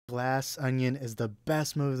Glass Onion is the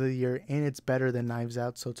best movie of the year, and it's better than Knives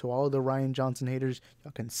Out. So to all the Rian Johnson haters,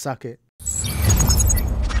 y'all can suck it.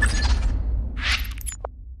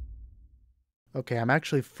 Okay, I'm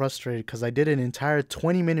actually frustrated because I did an entire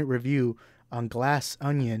 20-minute review on Glass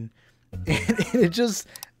Onion, and it just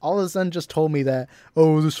all of a sudden just told me that,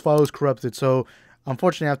 oh, this file is corrupted. So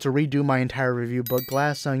unfortunately, I have to redo my entire review. But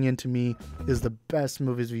Glass Onion to me is the best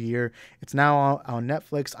movies of the year. It's now on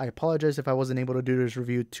Netflix. I apologize if I wasn't able to do this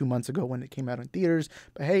review 2 months ago when it came out in theaters.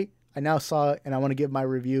 But hey, I now saw it and I want to give my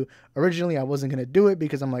review. Originally, I wasn't going to do it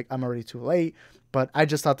because I'm already too late. But I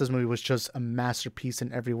just thought this movie was just a masterpiece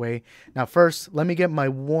in every way. Now, first, let me get my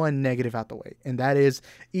one negative out the way. And that is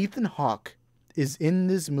Ethan Hawke is in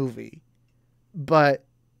this movie, but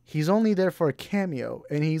he's only there for a cameo,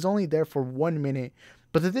 and he's only there for 1 minute.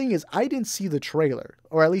 But the thing is, I didn't see the trailer,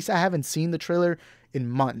 or at least I haven't seen the trailer in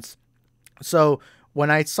months. So when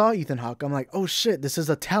I saw Ethan Hawke, I'm like, oh shit, this is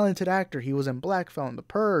a talented actor. He was in Black Phone, The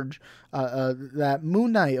Purge, that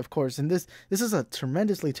Moon Knight, of course. And this is a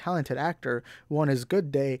tremendously talented actor who on his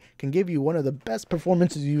good day can give you one of the best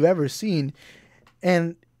performances you've ever seen.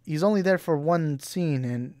 And he's only there for one scene,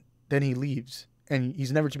 and then he leaves. And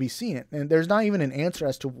he's never to be seen. And there's not even an answer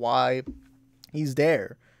as to why he's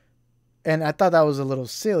there. And I thought that was a little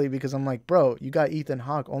silly because I'm like, bro, you got Ethan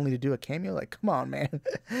Hawke only to do a cameo? Like, come on, man.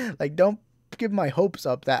 Like, don't give my hopes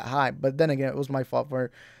up that high. But then again, it was my fault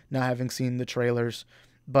for not having seen the trailers.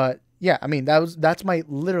 But yeah, I mean, that's my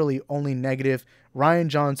literally only negative. Rian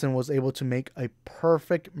Johnson was able to make a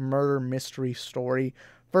perfect murder mystery story.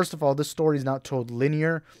 First of all, this story is not told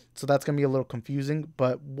linear, so that's going to be a little confusing.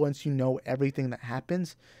 But once you know everything that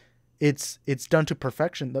happens, it's done to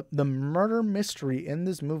perfection. The murder mystery in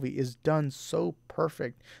this movie is done so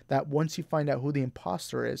perfect that once you find out who the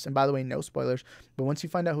imposter is, and by the way, no spoilers, but once you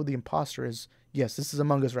find out who the imposter is, yes, this is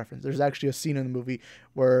Among Us reference. There's actually a scene in the movie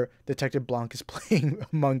where Detective Blanc is playing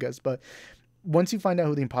Among Us. But once you find out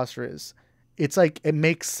who the imposter is, it's like it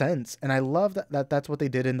makes sense. And I love that's what they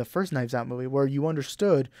did in the first Knives Out movie, where you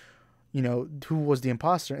understood, who was the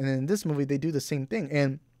imposter. And in this movie, they do the same thing.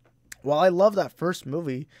 And while I love that first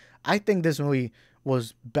movie, I think this movie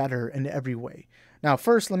was better in every way. Now,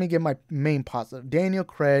 first, let me give my main positive. Daniel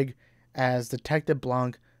Craig as Detective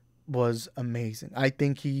Blanc was amazing. I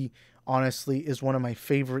think he honestly is one of my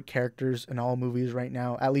favorite characters in all movies right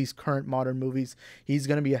now, at least current modern movies. He's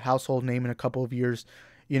going to be a household name in a couple of years.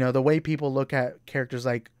 The way people look at characters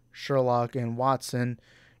like Sherlock and Watson,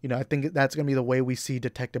 I think that's going to be the way we see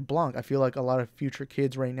Detective Blanc. I feel like a lot of future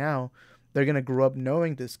kids right now, they're going to grow up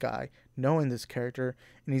knowing this guy, knowing this character,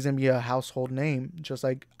 and he's going to be a household name, just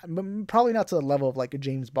like, probably not to the level of like a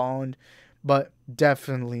James Bond, but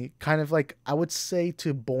definitely kind of like, I would say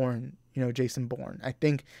to Bourne, Jason Bourne. I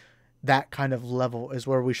think that kind of level is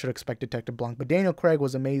where we should expect Detective Blanc. But Daniel Craig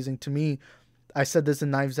was amazing to me. I said this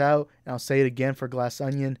in Knives Out, and I'll say it again for Glass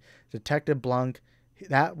Onion. Detective Blanc,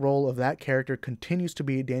 that role of that character continues to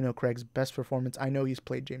be Daniel Craig's best performance. I know he's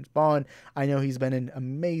played James Bond. I know he's been in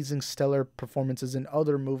amazing, stellar performances in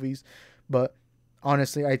other movies. But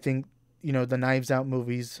honestly, I think, the Knives Out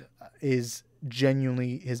movies is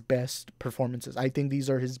genuinely his best performances. I think these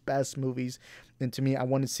are his best movies. And to me, I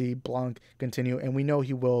want to see Blanc continue. And we know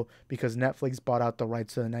he will because Netflix bought out the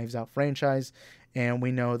rights to the Knives Out franchise. And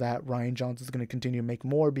we know that Rian Johnson is going to continue to make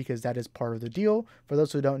more because that is part of the deal. For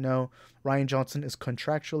those who don't know, Rian Johnson is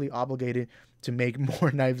contractually obligated to make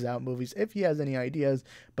more Knives Out movies if he has any ideas,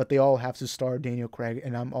 but they all have to star Daniel Craig,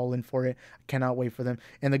 and I'm all in for it. I cannot wait for them.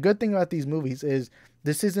 And the good thing about these movies is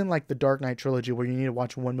this isn't like the Dark Knight trilogy where you need to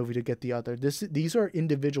watch one movie to get the other. These are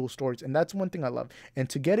individual stories, and that's one thing I love. And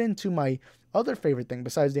to get into my other favorite thing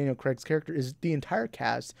besides Daniel Craig's character is the entire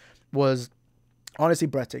cast was honestly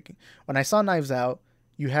breathtaking. When I saw Knives Out,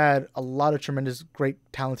 you had a lot of tremendous, great,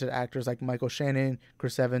 talented actors like Michael Shannon,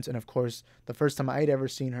 Chris Evans, and of course, the first time I'd ever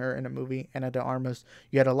seen her in a movie, Ana de Armas.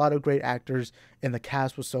 You had a lot of great actors, and the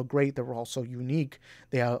cast was so great. They were all so unique.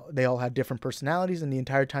 They all had different personalities, and the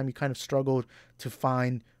entire time you kind of struggled to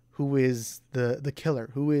find who is the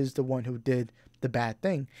killer, who is the one who did the bad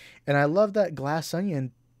thing. And I love that Glass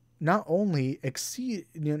Onion not only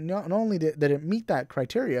not only did it meet that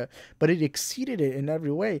criteria, but it exceeded it in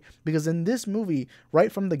every way. Because in this movie,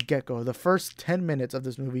 right from the get-go, the first 10 minutes of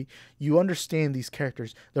this movie, you understand these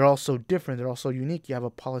characters. They're all so different. They're all so unique. You have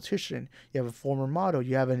a politician. You have a former model.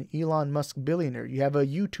 You have an Elon Musk billionaire. You have a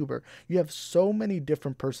YouTuber. You have so many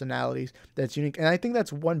different personalities that's unique. And I think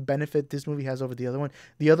that's one benefit this movie has over the other one.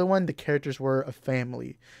 The other one, the characters were a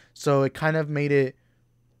family. So it kind of made it,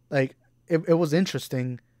 like, it was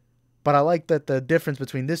interesting But I like that the difference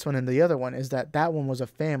between this one and the other one is that that one was a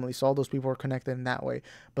family, so all those people were connected in that way.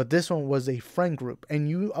 But this one was a friend group, and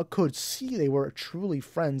you could see they were truly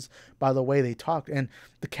friends by the way they talked. And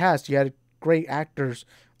the cast, you had great actors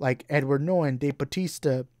like Edward Norton, Dave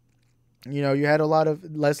Bautista. You know, you had a lot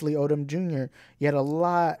of Leslie Odom Jr. You had a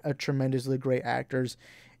lot of tremendously great actors,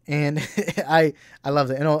 and I love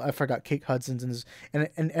that. And oh, I forgot Kate Hudson's and this,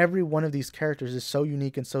 and every one of these characters is so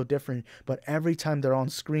unique and so different. But every time they're on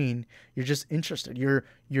screen, you're just interested. You're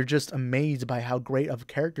just amazed by how great of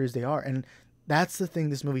characters they are, and that's the thing.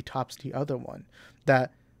 This movie tops the other one,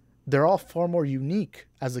 that they're all far more unique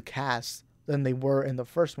as a cast than they were in the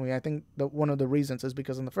first movie. I think that one of the reasons is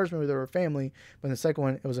because in the first movie they were a family, but in the second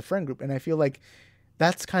one it was a friend group. And I feel like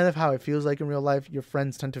that's kind of how it feels like in real life. Your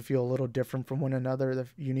friends tend to feel a little different from one another. They're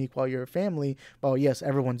unique while you're a family. Well, yes,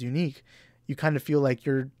 everyone's unique. You kind of feel like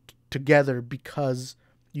you're together because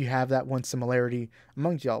you have that one similarity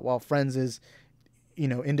amongst y'all. While friends is, you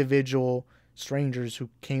know, individual strangers who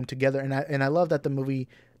came together. And I love that the movie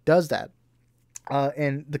does that.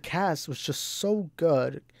 And the cast was just so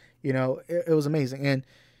good. You know, it was amazing. And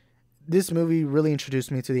this movie really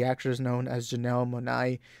introduced me to the actress known as Janelle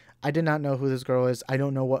Monáe. I did not know who this girl is. I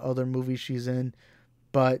don't know what other movie she's in,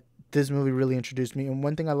 but this movie really introduced me. And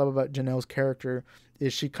one thing I love about Janelle's character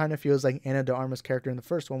is she kind of feels like Ana de Armas' character in the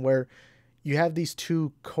first one, where you have these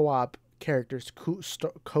two co-op characters,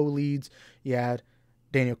 co-leads. You had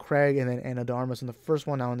Daniel Craig and then Ana de Armas in the first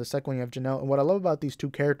one. Now in the second one, you have Janelle. And what I love about these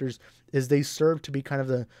two characters is they serve to be kind of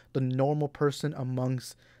the normal person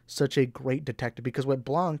amongst such a great detective, because with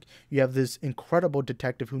Blanc you have this incredible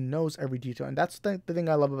detective who knows every detail, and that's the thing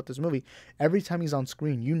I love about this movie. Every time he's on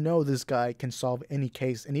screen, you know this guy can solve any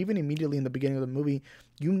case, and even immediately in the beginning of the movie,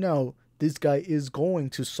 you know this guy is going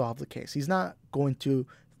to solve the case. He's not going to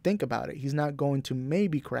think about it. He's not going to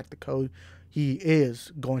maybe crack the code. He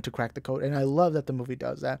is going to crack the code, and I love that the movie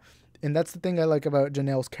does that. And that's the thing I like about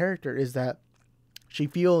Janelle's character, is that she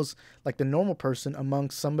feels like the normal person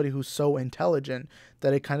amongst somebody who's so intelligent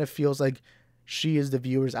that it kind of feels like she is the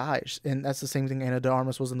viewer's eyes. And that's the same thing Ana de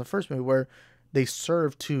Armas was in the first movie, where they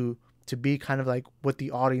serve to be kind of like what the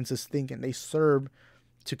audience is thinking. They serve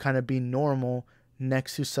to kind of be normal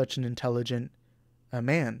next to such an intelligent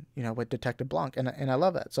man, you know, with Detective Blanc. And I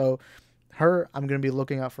love that. So her, I'm going to be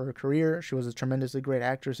looking out for her career. She was a tremendously great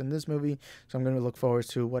actress in this movie, so I'm going to look forward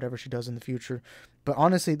to whatever she does in the future. But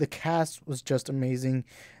honestly, the cast was just amazing.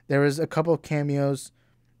 There was a couple of cameos.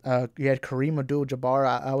 You had Kareem Abdul-Jabbar.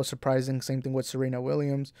 I was surprising. Same thing with Serena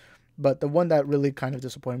Williams. But the one that really kind of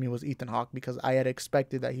disappointed me was Ethan Hawke, because I had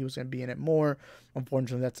expected that he was going to be in it more.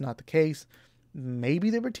 Unfortunately, that's not the case.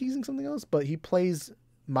 Maybe they were teasing something else, but he plays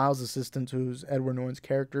Miles' assistant, who's Edward Norton's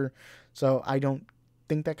character. So I don't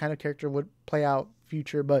think that kind of character would play out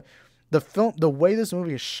future. But the way this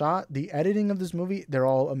movie is shot, the editing of this movie, they're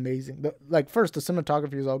all amazing. First, the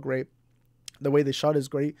cinematography is all great. The way they shot is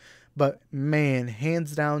great. But man,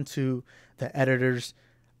 hands down to the editors.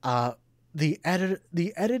 The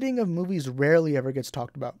editing of movies rarely ever gets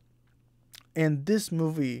talked about. And this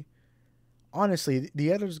movie, honestly,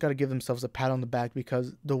 the editors got to give themselves a pat on the back,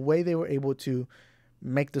 because the way they were able to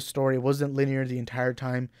make the story, it wasn't linear the entire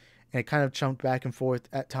time, and it kind of jumped back and forth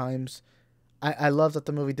at times. I love that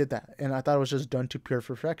the movie did that, and I thought it was just done to pure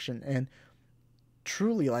perfection. And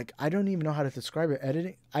truly, like, I don't even know how to describe it.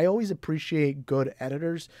 Editing, I always appreciate good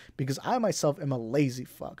editors, because I myself am a lazy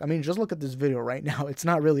fuck. I mean, just look at this video right now. It's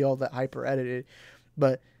not really all that hyper edited,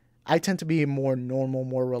 but I tend to be more normal,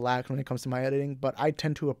 more relaxed when it comes to my editing, but I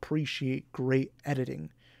tend to appreciate great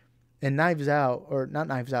editing. And Knives Out, or not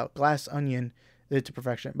Knives Out, Glass Onion did it to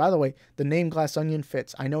perfection. By the way, the name Glass Onion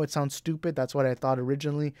fits. I know it sounds stupid. That's what I thought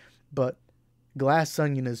originally, but Glass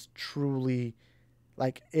Onion is truly,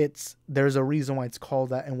 like, there's a reason why it's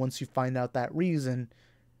called that. And once you find out that reason,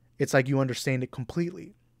 it's like you understand it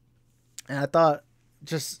completely. And I thought,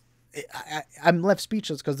 I'm left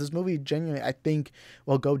speechless, because this movie genuinely, I think,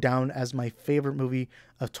 will go down as my favorite movie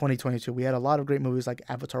of 2022. We had a lot of great movies like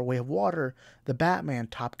Avatar: Way of Water, The Batman,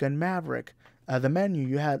 Top Gun Maverick, The Menu.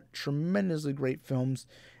 You had tremendously great films,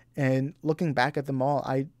 and looking back at them all,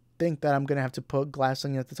 I think that I'm going to have to put Glass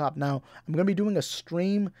Onion at the top. Now, I'm going to be doing a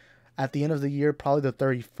stream at the end of the year, probably the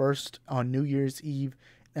 31st on New Year's Eve.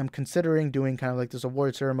 I'm considering doing kind of like this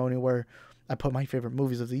award ceremony where I put my favorite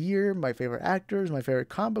movies of the year, my favorite actors, my favorite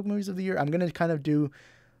comic book movies of the year. I'm going to kind of do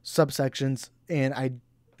subsections, and I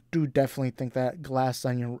do definitely think that Glass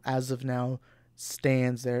Onion, as of now,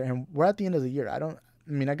 stands there. And we're at the end of the year. I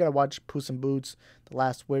got to watch Puss in Boots, The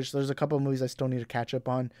Last Wish. There's a couple of movies I still need to catch up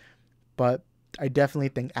on, but I definitely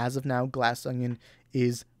think, as of now, Glass Onion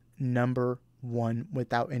is number one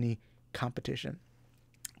without any competition.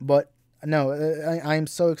 But no, I'm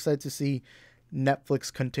so excited to see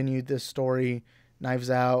Netflix continue this story. Knives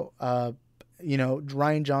Out.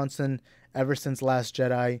 Rian Johnson, ever since Last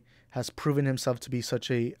Jedi, has proven himself to be such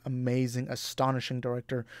a amazing, astonishing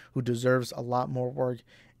director who deserves a lot more work.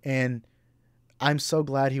 And I'm so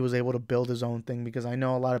glad he was able to build his own thing, because I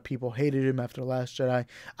know a lot of people hated him after Last Jedi.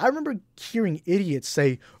 I remember hearing idiots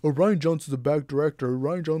say, "Oh, Rian Johnson's a bad director.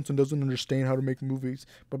 Rian Johnson doesn't understand how to make movies."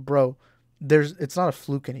 But bro, it's not a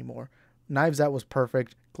fluke anymore. Knives Out was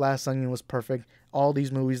perfect. Glass Onion was perfect. All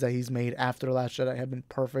these movies that he's made after Last Jedi have been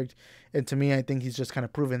perfect. And to me, I think he's just kind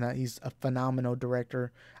of proven that he's a phenomenal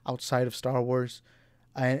director outside of Star Wars.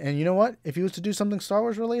 And you know what? If he was to do something Star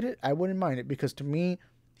Wars related, I wouldn't mind it, because to me,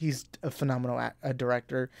 he's a phenomenal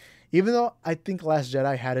director. Even though I think Last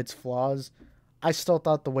Jedi had its flaws, I still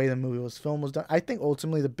thought the way the movie was filmed was done. I think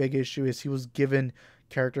ultimately the big issue is he was given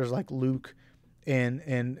characters like Luke and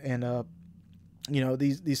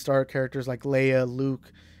these star characters like Leia,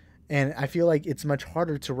 Luke, and I feel like it's much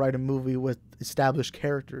harder to write a movie with established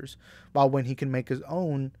characters, while when he can make his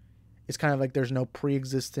own, it's kind of like there's no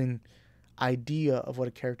pre-existing idea of what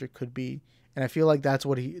a character could be. And I feel like that's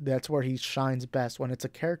where he shines best, when it's a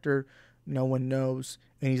character no one knows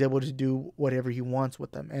and he's able to do whatever he wants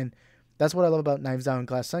with them. And that's what I love about Knives Out and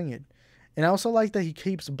Glass Onion. And I also like that he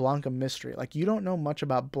keeps Blanc a mystery. Like, you don't know much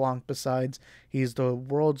about Blanc besides he's the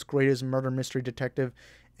world's greatest murder mystery detective,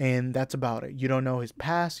 and that's about it. You don't know his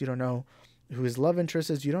past, you don't know who his love interest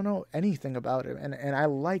is, you don't know anything about him. And I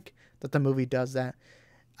like that the movie does that.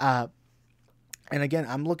 And again,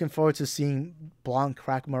 I'm looking forward to seeing Blanc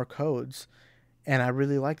crack more codes. And I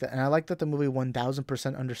really like that. And I like that the movie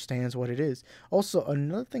 1000% understands what it is. Also,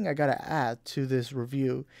 another thing I got to add to this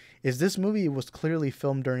review is this movie was clearly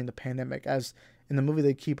filmed during the pandemic. As in the movie,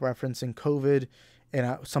 they keep referencing COVID. And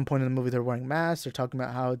at some point in the movie, they're wearing masks. They're talking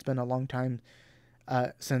about how it's been a long time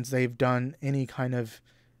since they've done any kind of,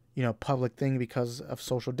 public thing because of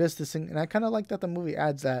social distancing. And I kind of like that the movie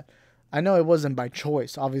adds that. I know it wasn't by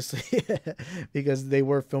choice, obviously, because they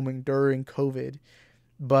were filming during COVID.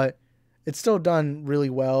 But it's still done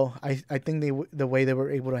really well. I think the way they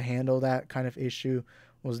were able to handle that kind of issue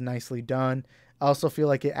was nicely done. I also feel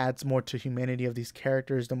like it adds more to humanity of these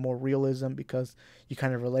characters, the more realism, because you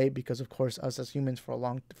kind of relate, because of course us as humans for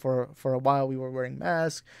a while we were wearing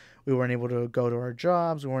masks. We weren't able to go to our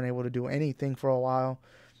jobs. We weren't able to do anything for a while.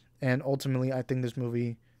 And ultimately, I think this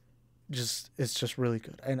movie it's just really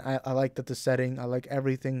good. And I like that the setting, I like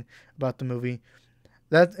everything about the movie.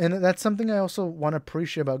 That's something I also want to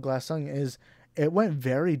appreciate about Glass Onion is it went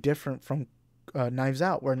very different from Knives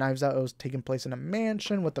Out, where Knives Out, it was taking place in a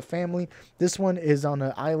mansion with the family. This one is on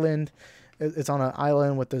an island. It's on an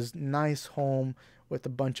island with this nice home with a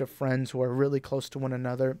bunch of friends who are really close to one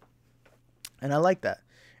another. And I like that.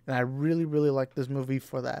 And I really, really like this movie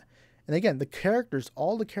for that. And again,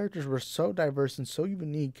 all the characters were so diverse and so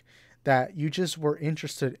unique that you just were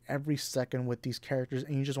interested every second with these characters,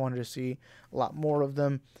 and you just wanted to see a lot more of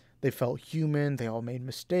them. They felt human. They all made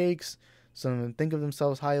mistakes. Some of them think of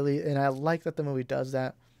themselves highly, and I like that the movie does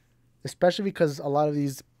that, especially because a lot of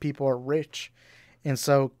these people are rich, and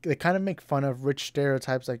so they kind of make fun of rich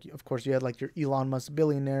stereotypes. Like, of course, you had like your Elon Musk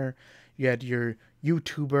billionaire, you had your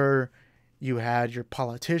YouTuber, you had your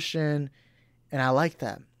politician, and I like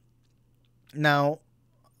that. Now,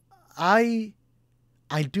 I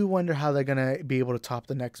do wonder how they're going to be able to top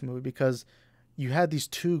the next movie, because you had these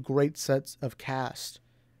two great sets of cast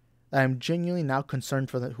that I'm genuinely now concerned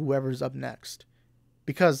for whoever's up next.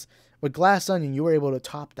 Because with Glass Onion, you were able to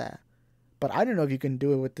top that. But I don't know if you can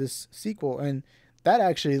do it with this sequel. And that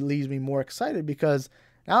actually leaves me more excited, because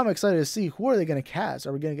now I'm excited to see who are they going to cast.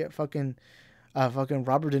 Are we going to get fucking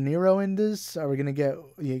Robert De Niro in this? Are we going to get,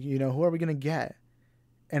 who are we going to get?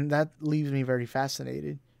 And that leaves me very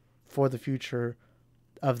fascinated for the future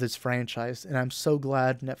of this franchise. And I'm so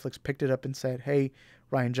glad Netflix picked it up and said, hey,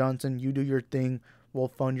 Rian Johnson, you do your thing, we'll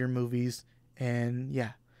fund your movies. And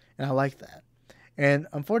yeah, and I like that. And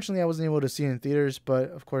unfortunately, I wasn't able to see it in theaters,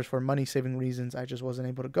 but of course, for money saving reasons, I just wasn't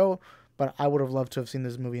able to go. But I would have loved to have seen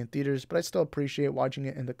this movie in theaters, but I still appreciate watching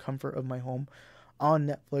it in the comfort of my home on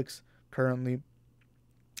Netflix currently.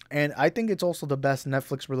 And I think it's also the best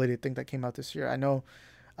Netflix related thing that came out this year. I know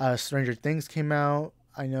Stranger Things came out.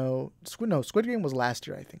 I know Squid Game was last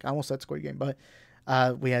year, I think. I almost said Squid Game, but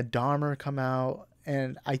we had Dahmer come out,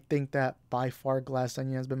 and I think that by far Glass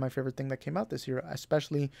Onion has been my favorite thing that came out this year,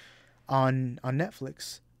 especially on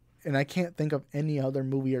Netflix. And I can't think of any other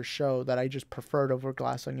movie or show that I just preferred over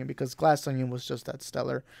Glass Onion, because Glass Onion was just that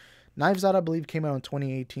stellar. Knives Out, I believe, came out in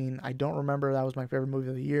 2018. I don't remember that was my favorite movie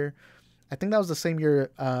of the year. I think that was the same year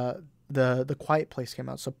The Quiet Place came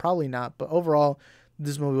out, so probably not. But overall,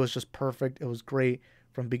 this movie was just perfect. It was great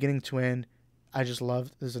from beginning to end. I just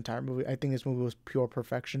loved this entire movie. I think this movie was pure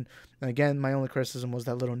perfection. And again, my only criticism was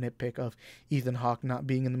that little nitpick of Ethan Hawke not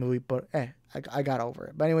being in the movie, but I got over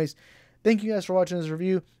it. But anyways, thank you guys for watching this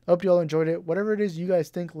review. I hope you all enjoyed it. Whatever it is you guys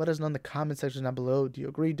think, let us know in the comment section down below. Do you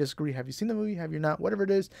agree, disagree? Have you seen the movie? Have you not? Whatever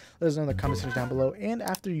it is, let us know in the comment section down below. And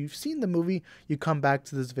after you've seen the movie, you come back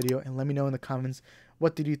to this video and let me know in the comments,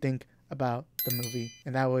 what did you think about the movie?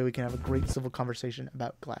 And that way we can have a great civil conversation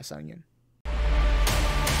about Glass Onion.